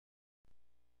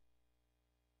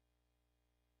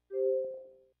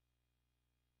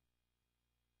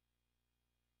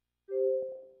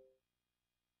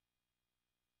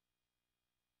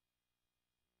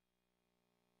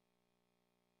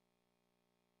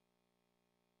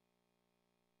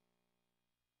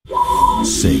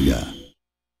Sega.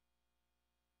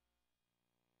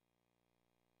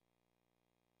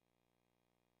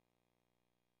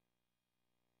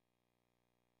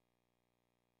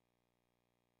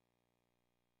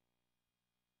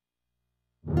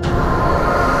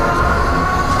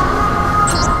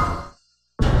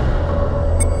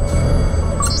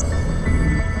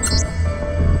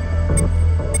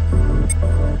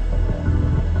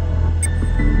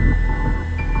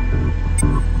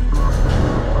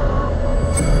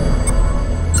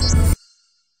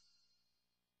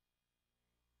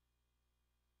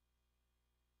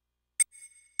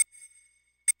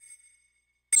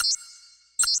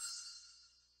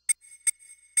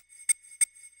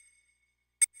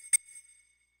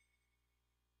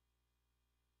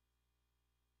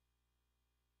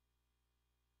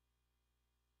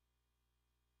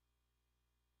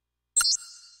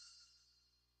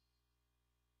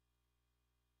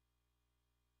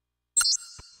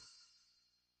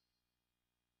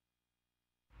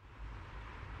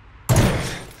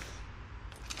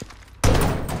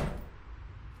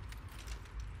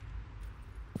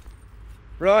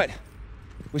 Right.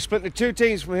 We split into two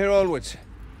teams from here onwards.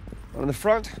 One in the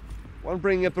front, one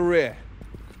bringing up the rear.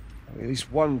 At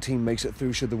least one team makes it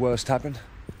through should the worst happen.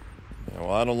 Yeah,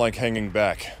 well, I don't like hanging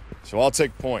back, so I'll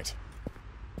take point.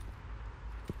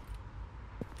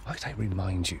 Might I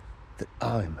remind you that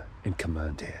I'm in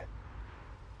command here?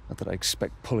 Not that I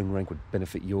expect pulling rank would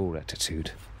benefit your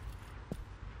attitude.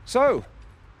 So,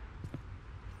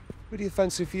 who do you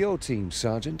fancy for your team,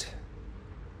 Sergeant?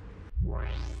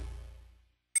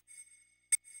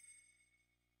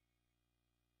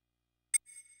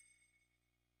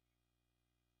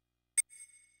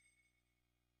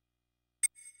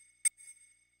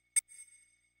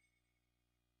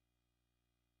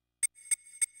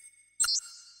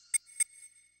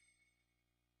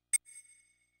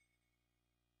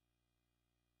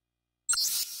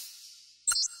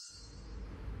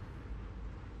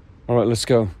 All right, let's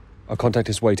go. Our contact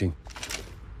is waiting.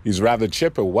 He's rather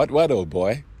chipper. What, old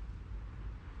boy?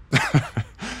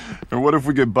 And what if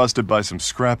we get busted by some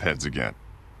scrapheads again?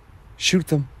 Shoot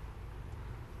them.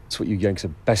 That's what you Yanks are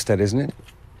best at, isn't it?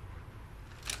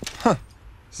 Huh.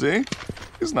 See?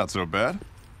 He's not so bad.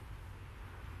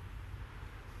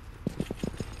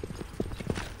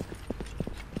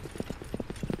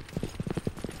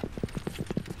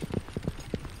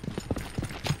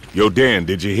 Yo, Dan,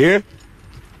 did you hear?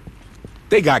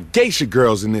 They got geisha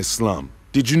girls in this slum.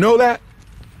 Did you know that?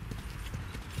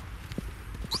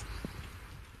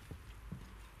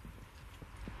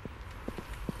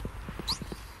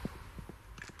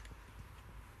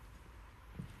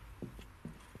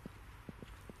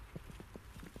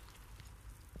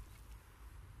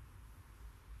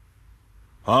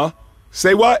 Huh?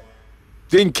 Say what?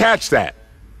 Didn't catch that.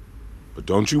 But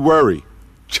don't you worry.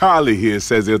 Charlie here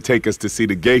says he'll take us to see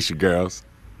the geisha girls.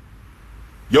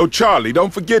 Yo, Charlie,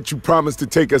 don't forget you promised to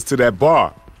take us to that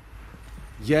bar.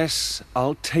 Yes,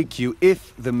 I'll take you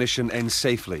if the mission ends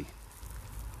safely.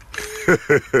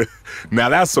 Now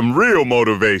that's some real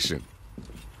motivation.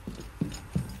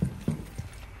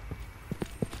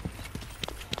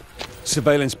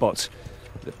 Surveillance bots.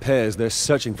 The pairs, they're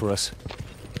searching for us.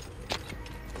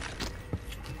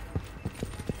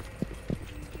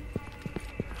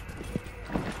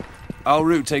 Our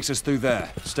route takes us through there.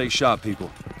 Stay sharp,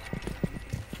 people.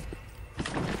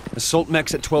 Assault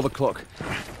mechs at 12 o'clock.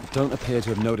 Don't appear to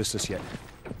have noticed us yet.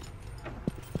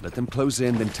 Let them close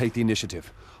in, then take the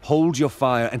initiative. Hold your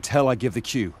fire until I give the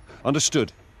cue.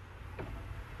 Understood?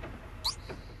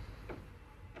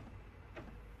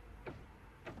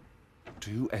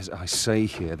 Do as I say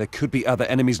here. There could be other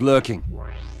enemies lurking.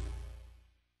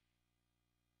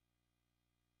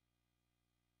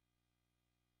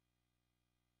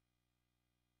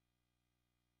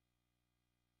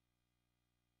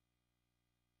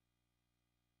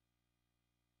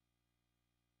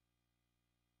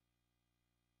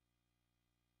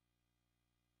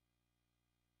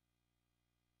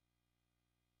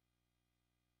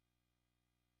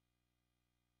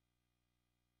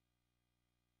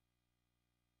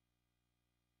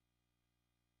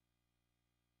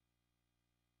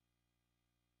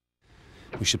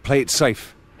 We should play it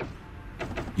safe.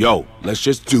 Yo, let's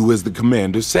just do as the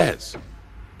commander says.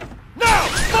 Now!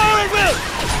 Fire at will!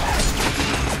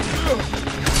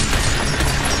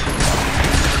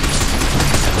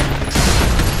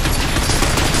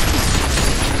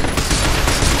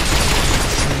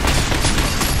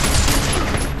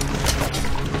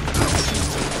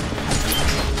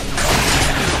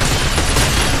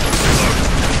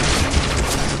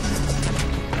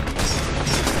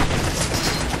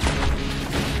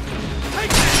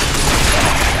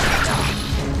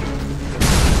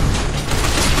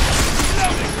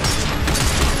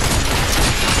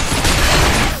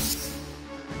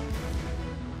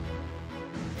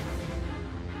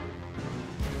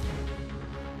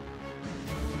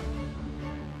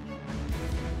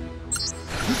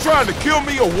 trying to kill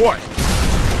me or what?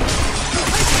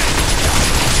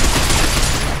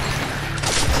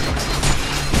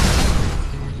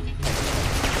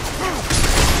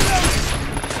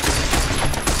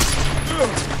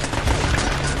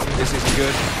 This isn't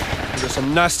good. We've got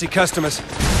some nasty customers.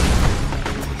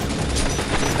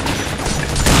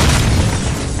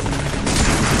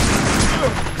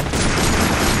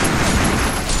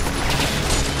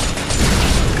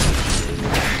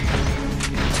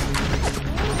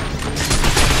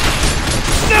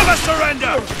 Never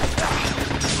surrender!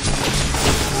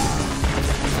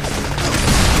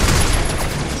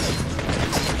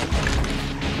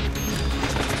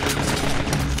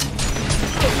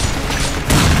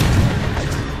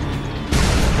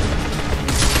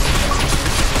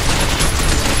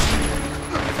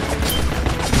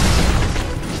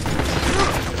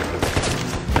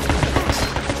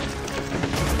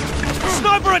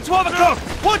 Sniper at 12 o'clock!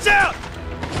 Watch out!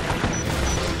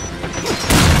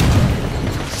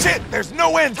 Shit, there's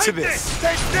no end to this!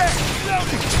 Take this!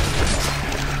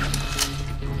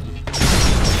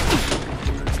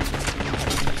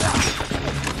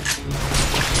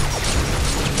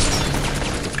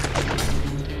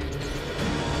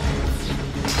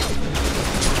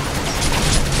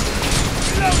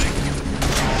 Reloading!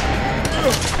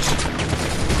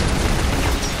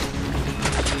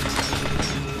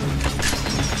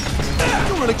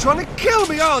 You're really trying to kill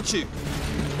me, aren't you?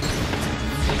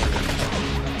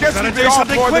 Guess Gotta we do bit off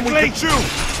something more than we quickly. can chew.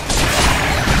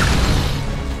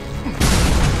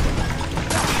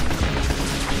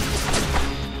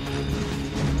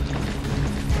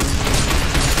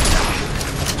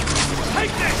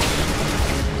 Take this!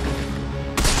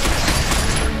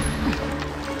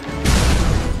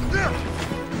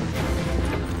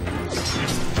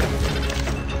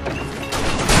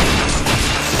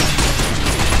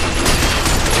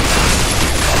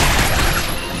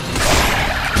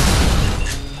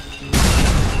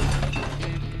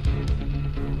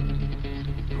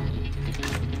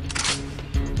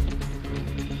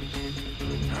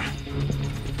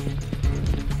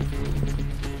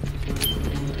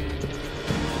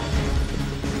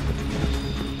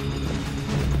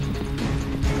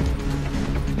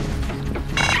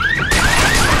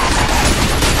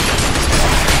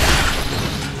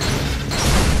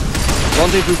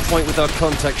 Rendezvous point with our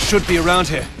contact should be around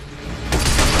here.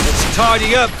 Let's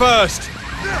tidy up first.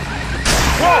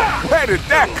 Whoa, where did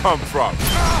that come from?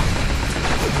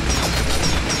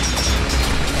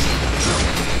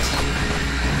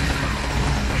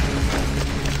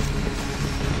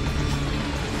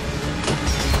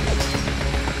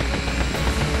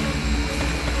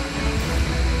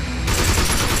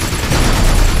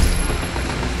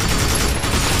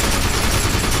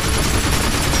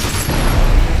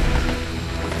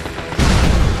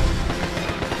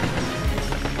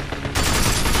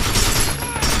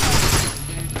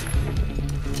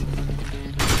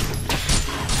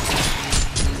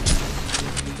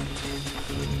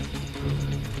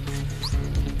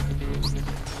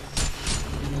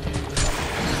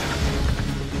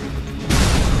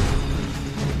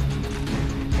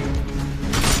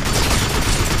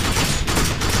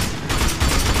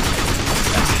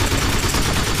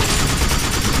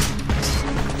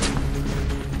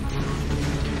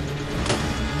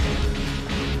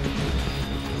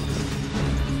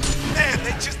 Man,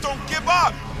 they just don't give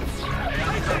up!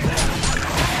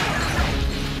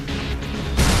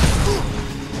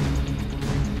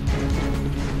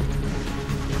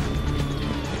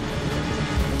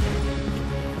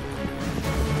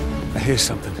 I hear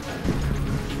something.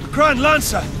 Grand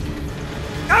Lancer!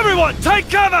 Everyone, take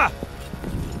cover!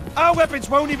 Our weapons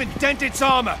won't even dent its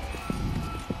armor.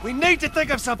 We need to think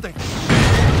of something.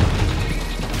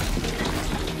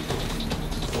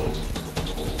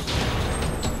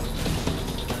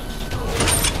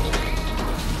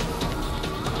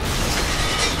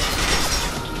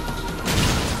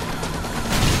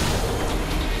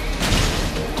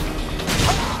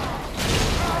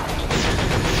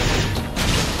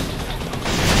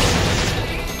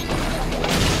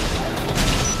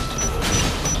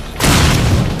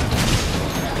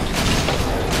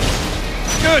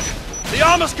 Good! The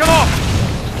armor's come off!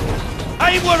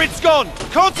 Aim where it's gone!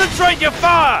 Concentrate your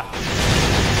fire!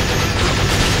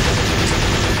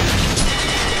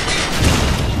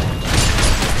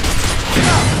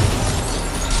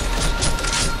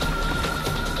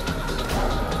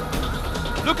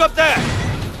 Look up there!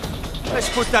 Let's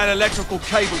put that electrical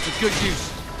cable to good use.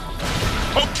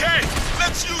 Okay,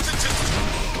 let's use it to...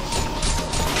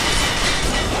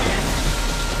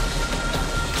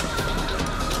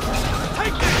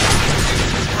 Take this!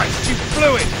 Christ, you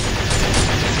blew it!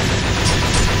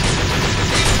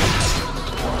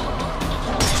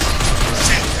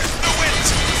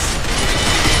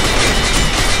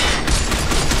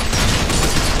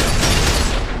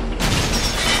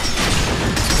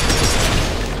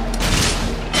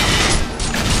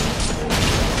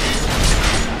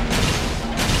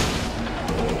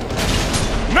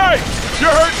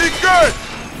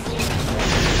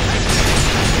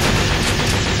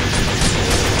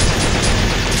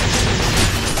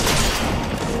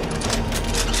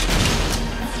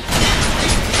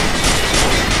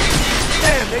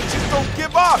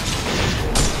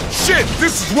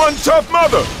 This is one tough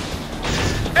mother.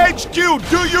 HQ,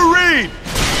 do you read?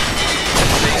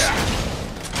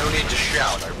 No need to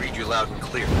shout. I read you loud and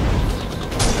clear.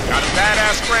 Got a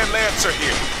badass Grand Lancer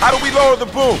here. How do we lower the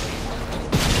boom?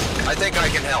 I think I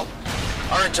can help.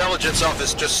 Our intelligence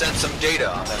office just sent some data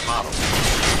on that model.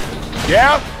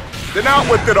 Yeah? Then out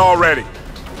with it already.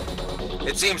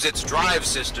 It seems its drive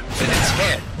system's in its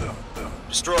head.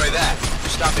 Destroy that.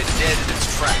 Stop it dead in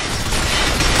its tracks.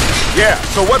 Yeah,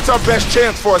 so what's our best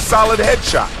chance for a solid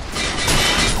headshot?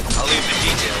 I'll leave the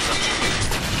details up to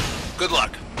you. Good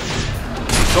luck.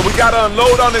 So we gotta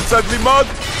unload on its ugly mug?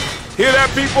 Hear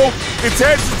that, people? Its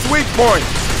head's its weak point.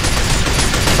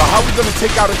 So how are we gonna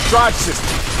take out its drive system?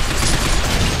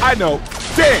 I know.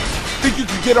 Dan, think you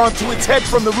can get onto its head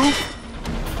from the roof?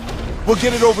 We'll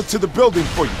get it over to the building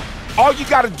for you. All you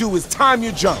gotta do is time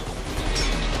your jump.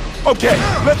 Okay,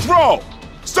 let's roll.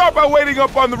 Start by waiting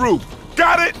up on the roof.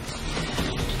 Got it?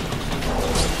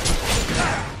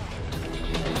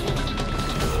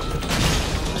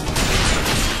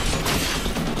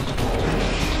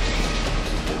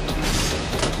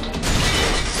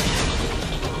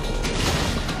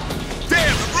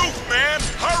 Damn, the roof, man!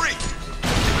 Hurry!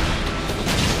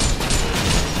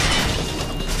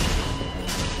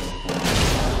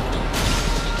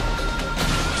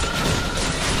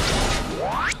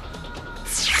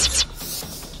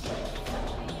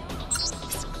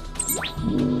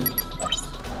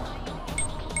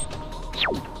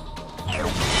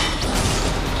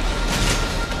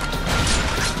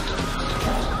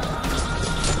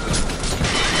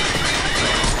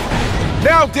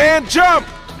 Now, Dan, jump!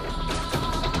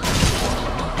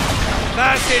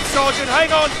 That's it, Sergeant,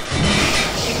 hang on!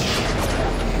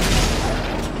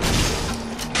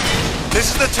 This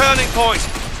is the turning point!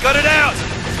 Got it out!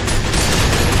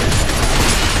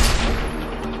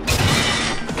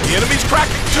 The enemy's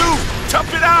cracking too!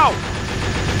 Tough it out!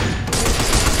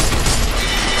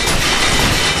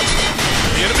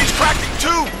 The enemy's cracking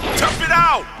too! Tough it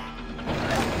out!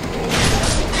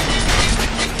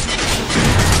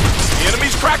 The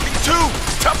enemy's cracking too!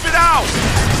 Tough it out!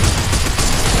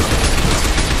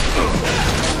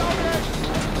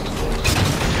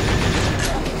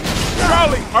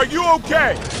 Charlie, are you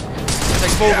okay?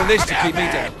 Takes more than this to keep me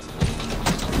down.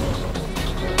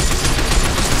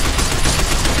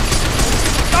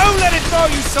 Don't let it throw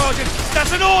you, Sergeant!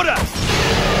 That's an order!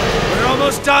 We're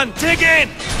almost done! Dig in!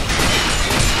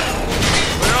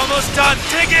 We're almost done!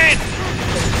 Dig in!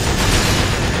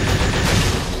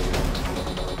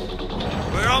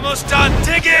 We're almost done!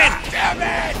 Dig in! Damn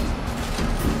it!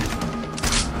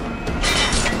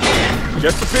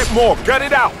 Just a bit more. Gut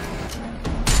it out.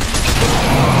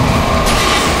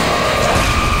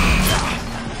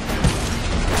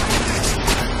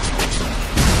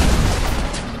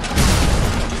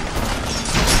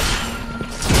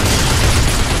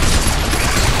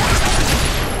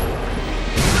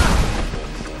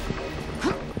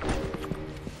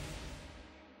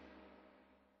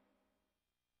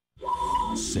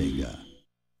 Sega.